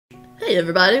Hey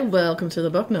everybody, welcome to the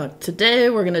Book Nook. Today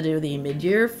we're going to do the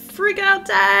mid-year freakout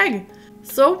tag.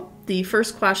 So the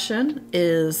first question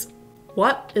is,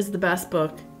 what is the best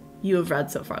book you have read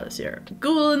so far this year?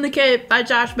 Ghoul in the Cape by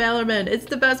Josh Malerman. It's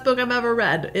the best book I've ever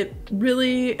read. It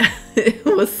really, it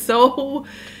was so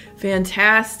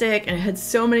fantastic and it had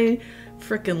so many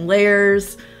freaking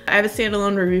layers. I have a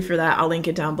standalone review for that. I'll link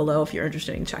it down below if you're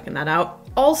interested in checking that out.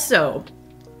 Also,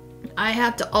 I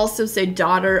have to also say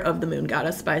Daughter of the Moon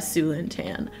Goddess by Sue Lynn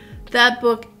Tan. That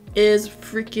book is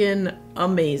freaking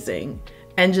amazing.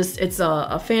 And just, it's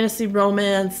a fantasy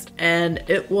romance, and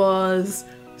it was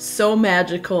so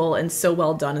magical and so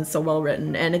well done and so well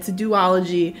written. And it's a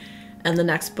duology, and the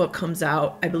next book comes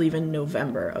out, I believe, in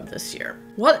November of this year.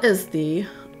 What is the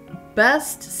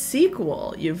best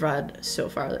sequel you've read so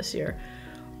far this year?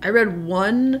 I read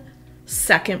one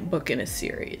second book in a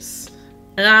series.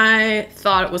 And I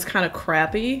thought it was kind of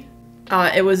crappy.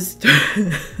 It was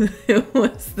it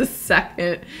was the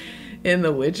second in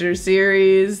the Witcher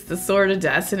series, The Sword of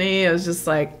Destiny. It was just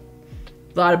like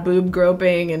a lot of boob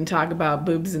groping and talk about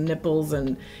boobs and nipples,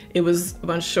 and it was a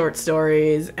bunch of short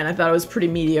stories, and I thought it was pretty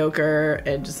mediocre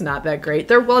and just not that great.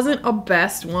 There wasn't a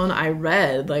best one I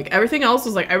read. Like, everything else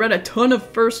was like, I read a ton of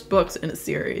first books in a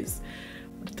series.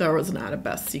 There was not a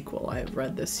best sequel I've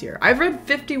read this year. I've read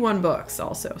 51 books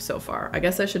also so far. I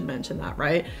guess I should mention that,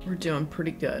 right? We're doing pretty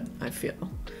good, I feel.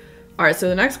 All right, so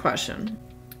the next question.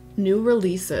 New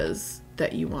releases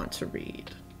that you want to read.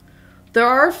 There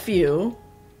are a few,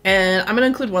 and I'm going to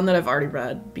include one that I've already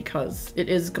read because it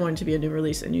is going to be a new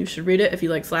release and you should read it if you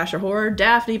like slasher horror.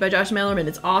 Daphne by Josh Malerman.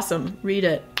 It's awesome. Read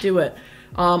it. Do it.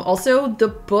 Also, The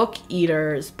Book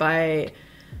Eaters by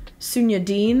Sunya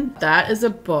Dean. That is a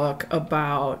book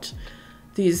about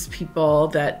these people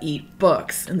that eat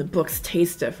books, and the books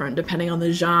taste different depending on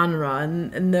the genre,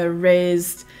 and they're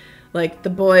raised like the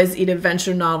boys eat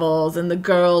adventure novels and the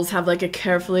girls have like a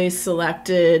carefully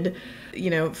selected,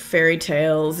 you know, fairy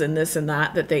tales and this and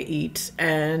that they eat.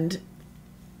 And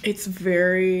it's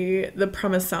the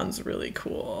premise sounds really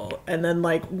cool. And then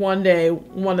like one day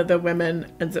one of the women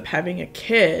ends up having a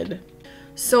kid.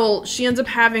 So she ends up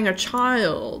having a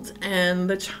child, and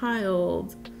the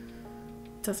child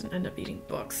doesn't end up eating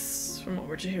books, from what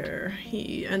we're to hear.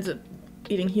 He ends up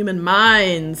eating human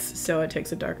minds, so it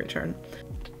takes a darker turn.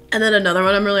 And then another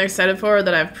one I'm really excited for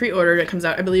that I've pre-ordered, it comes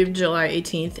out, I believe, July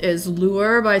 18th, is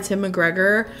Lure by Tim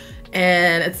McGregor,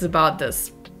 and it's about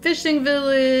this fishing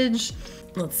village.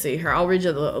 Let's see here, I'll read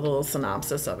you the little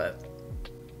synopsis of it.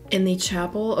 In the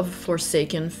chapel of a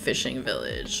forsaken fishing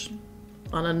village,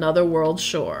 on another world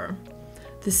shore,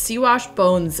 the sea-washed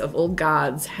bones of old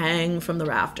gods hang from the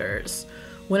rafters.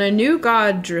 When a new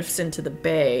god drifts into the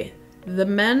bay, the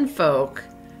menfolk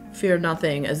fear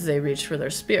nothing as they reach for their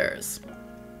spears.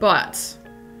 But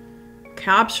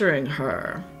capturing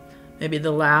her may be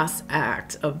the last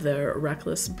act of their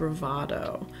reckless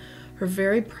bravado. Her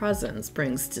very presence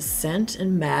brings dissent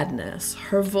and madness.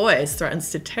 Her voice threatens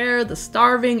to tear the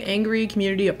starving, angry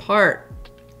community apart,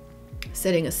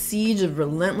 setting a siege of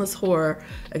relentless horror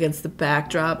against the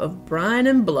backdrop of brine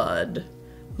and blood.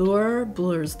 Lure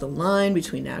blurs the line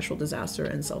between natural disaster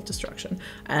and self-destruction,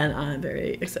 and I'm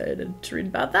very excited to read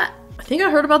about that. I think I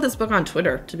heard about this book on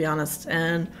Twitter, to be honest,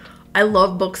 and I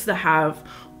love books that have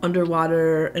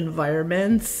underwater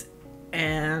environments,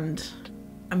 and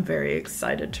I'm very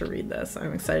excited to read this.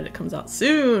 I'm excited it comes out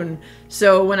soon.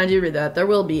 So when I do read that, there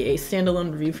will be a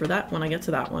standalone review for that when I get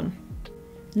to that one.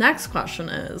 Next question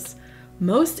is,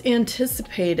 most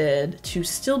anticipated to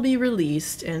still be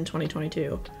released in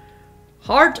 2022.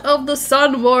 Heart of the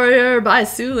Sun Warrior by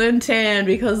Sue Lynn Tan,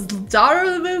 because Daughter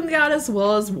of the Moon Goddess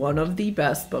was one of the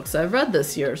best books I've read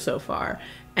this year so far.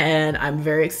 And I'm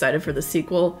very excited for the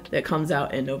sequel that comes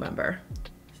out in November.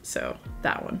 So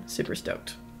that one, super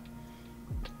stoked.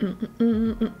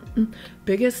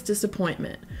 Biggest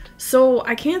disappointment. So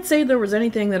I can't say there was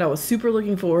anything that I was super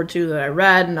looking forward to that I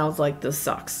read and I was like, this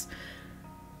sucks.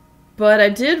 But I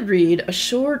did read a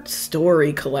short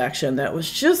story collection that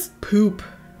was just poop.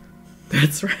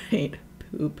 That's right,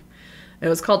 poop. It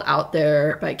was called Out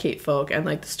There by Kate Folk, and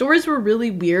like the stories were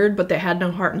really weird, but they had no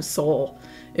heart and soul.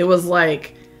 It was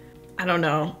like, I don't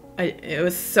know.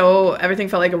 Everything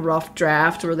felt like a rough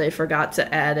draft where they forgot to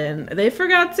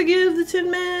give the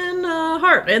Tin Man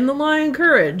heart and the Lion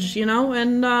courage, you know,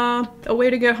 and a way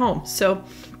to get home. So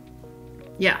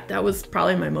yeah, that was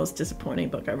probably my most disappointing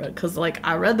book I read, because like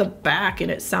I read the back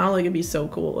and it sounded like it'd be so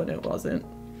cool and it wasn't.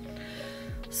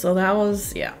 So that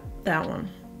was, yeah, that one.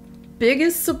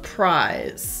 Biggest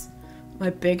surprise.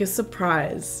 My biggest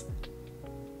surprise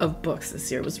of books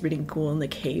this year was reading Ghoul in the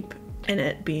Cape and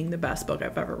it being the best book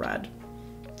I've ever read.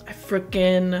 I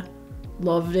freaking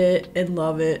Loved it and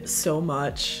love it so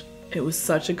much. It was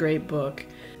such a great book.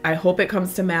 I hope it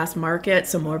comes to mass market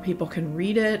so more people can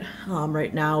read it.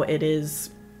 Right now it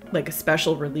is like a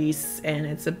special release and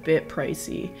it's a bit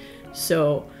pricey.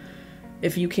 So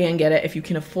if you can get it, if you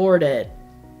can afford it,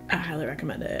 I highly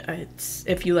recommend it.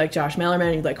 If you like Josh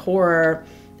Malerman, you like horror,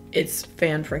 it's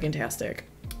fan-freaking-tastic.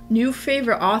 New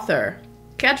favorite author,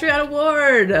 Catriona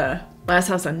Ward. Last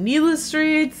House on Needless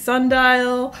Street,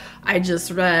 Sundial. I just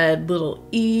read Little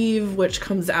Eve, which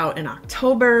comes out in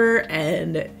October,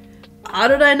 and how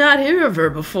did I not hear of her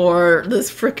before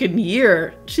this freaking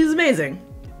year? She's amazing.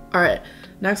 All right,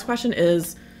 next question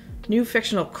is new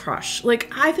fictional crush.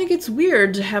 Like, I think it's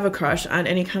weird to have a crush on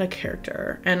any kind of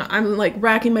character, and I'm like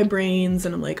racking my brains,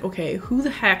 and I'm like, okay, who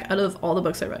the heck out of all the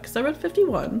books I read, because I read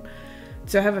 51,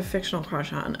 to have a fictional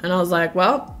crush on? And I was like,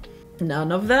 well,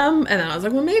 none of them. And then I was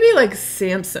like, well, maybe like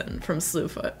Samson from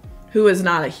Slewfoot, who is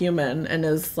not a human and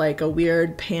is like a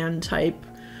weird pan type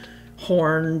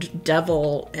horned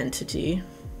devil entity.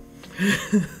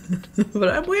 But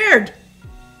I'm weird.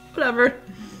 Whatever.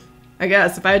 I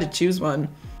guess if I had to choose one,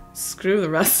 screw the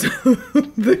rest of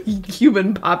the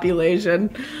human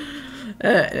population.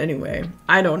 Anyway,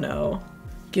 I don't know.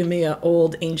 Give me an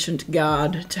old ancient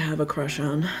god to have a crush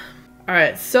on. All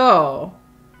right, so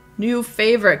new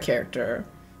favorite character.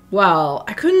 Well,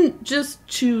 I couldn't just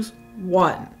choose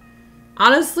one.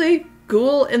 Honestly,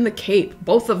 Ghoul and the Cape,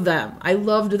 both of them. I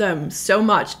loved them so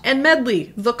much. And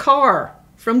Medley, the car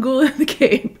from Ghoul and the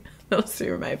Cape. Those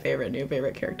two are my new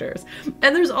favorite characters.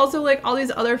 And there's also like all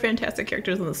these other fantastic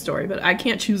characters in the story, but I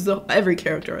can't choose every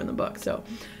character in the book. So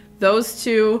those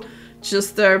two,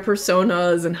 just their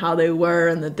personas and how they were,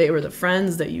 and that they were the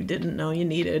friends that you didn't know you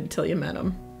needed till you met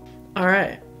them. All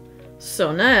right.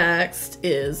 So next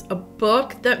is a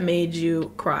book that made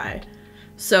you cry.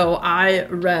 So I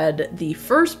read the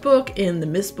first book in the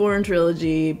Mistborn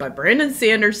trilogy by Brandon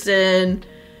Sanderson,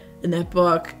 and that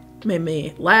book made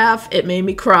me laugh, it made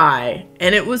me cry,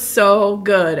 and it was so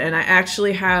good. And I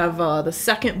actually have the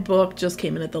second book just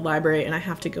came in at the library, and I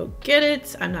have to go get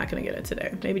it. I'm not gonna get it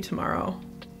today, maybe tomorrow.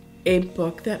 A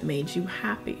book that made you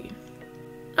happy.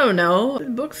 I don't know.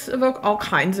 Books evoke all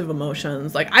kinds of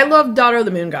emotions. Like, I love Daughter of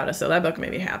the Moon Goddess, so that book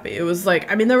made me happy. It was like,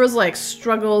 I mean, there was like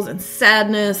struggles and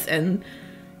sadness, and,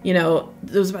 you know,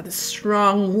 it was about this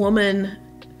strong woman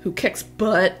who kicks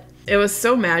butt. It was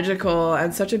so magical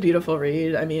and such a beautiful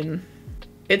read. I mean,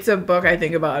 it's a book I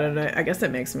think about, and I guess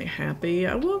it makes me happy.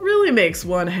 What really makes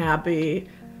one happy?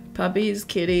 Puppies,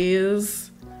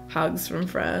 kitties, hugs from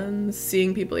friends,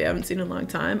 seeing people you haven't seen in a long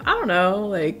time. I don't know,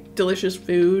 like delicious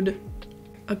food.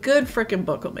 A good frickin'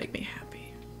 book will make me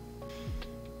happy.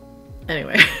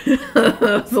 Anyway,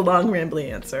 that's a long rambly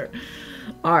answer.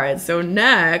 All right, so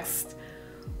next,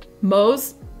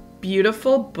 most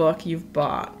beautiful book you've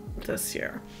bought this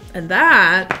year. And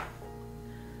that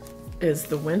is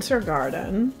The Winter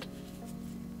Garden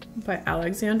by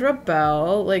Alexandra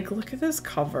Bell. Like, look at this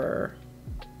cover.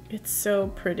 It's so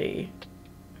pretty.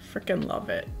 Frickin' love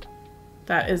it.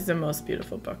 That is the most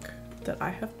beautiful book that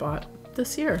I have bought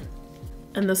this year.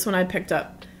 And this one I picked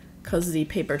up because the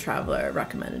Paper Traveler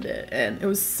recommended it, and it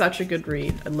was such a good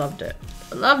read. I loved it.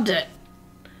 I loved it.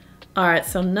 All right,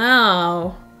 so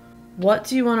now, what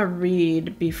do you want to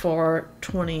read before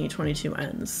 2022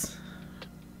 ends?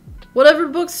 Whatever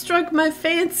book struck my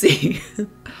fancy.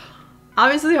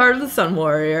 Obviously, Heart of the Sun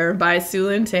Warrior by Sue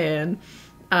Lynn Tan.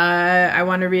 I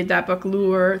want to read that book,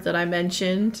 Lure, that I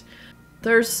mentioned.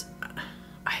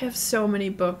 I have so many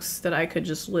books that I could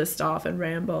just list off and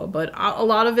ramble, but a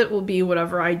lot of it will be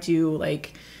whatever I do,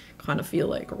 like, kind of feel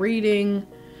like reading,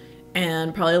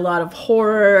 and probably a lot of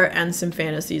horror and some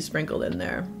fantasy sprinkled in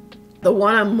there. The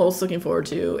one I'm most looking forward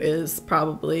to is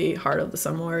probably Heart of the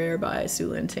Sun Warrior by Sue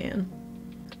Lynn Tan.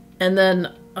 And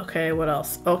then, okay, what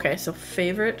else? Okay, so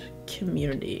favorite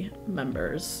community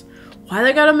members. Why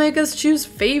they gotta make us choose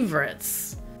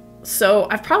favorites? So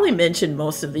I've probably mentioned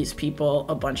most of these people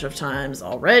a bunch of times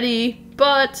already,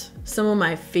 but some of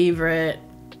my favorite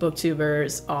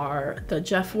booktubers are the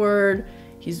Jeff Word.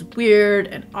 He's weird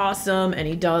and awesome, and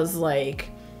he does like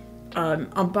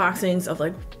unboxings of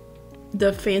like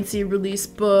the fancy release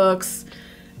books.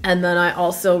 And then I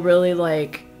also really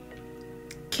like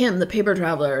Kim, the Paper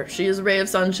Traveler. She is a ray of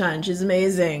sunshine. She's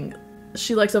amazing.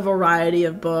 She likes a variety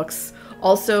of books.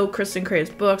 Also, Kristen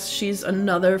Craves Books. She's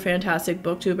another fantastic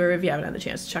booktuber. If you haven't had the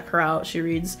chance to check her out, she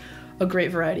reads a great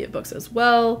variety of books as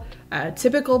well.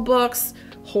 Typical books,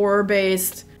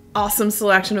 horror-based, awesome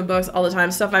selection of books all the time.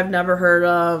 Stuff I've never heard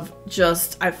of.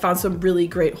 I've found some really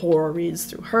great horror reads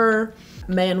through her.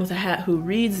 Man with a Hat Who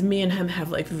Reads. Me and him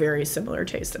have like very similar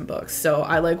taste in books, so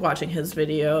I like watching his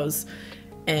videos.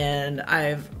 and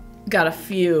I've got a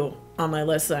few on my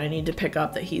list that I need to pick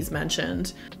up that he's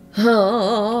mentioned.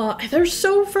 There's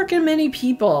so freaking many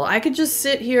people. I could just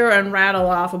sit here and rattle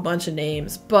off a bunch of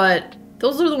names, but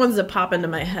those are the ones that pop into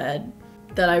my head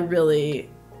that I really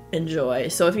enjoy.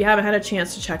 So if you haven't had a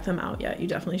chance to check them out yet, you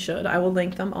definitely should. I will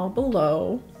link them all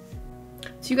below.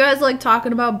 So you guys like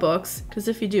talking about books? Because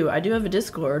if you do, I do have a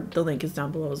Discord. The link is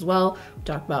down below as well. We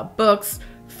talk about books,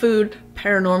 food,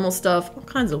 paranormal stuff, all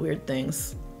kinds of weird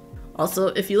things. Also,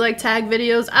 if you like tag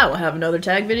videos, I will have another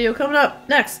tag video coming up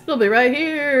next. It'll be right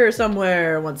here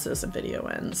somewhere once this video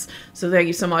ends. So thank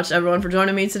you so much, everyone, for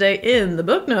joining me today in the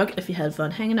Book Nook. If you had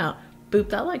fun hanging out, boop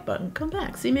that like button, come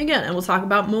back, see me again, and we'll talk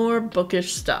about more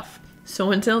bookish stuff.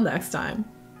 So until next time,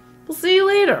 we'll see you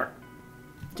later.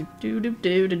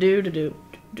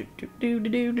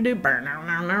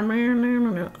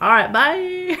 All right,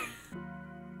 bye.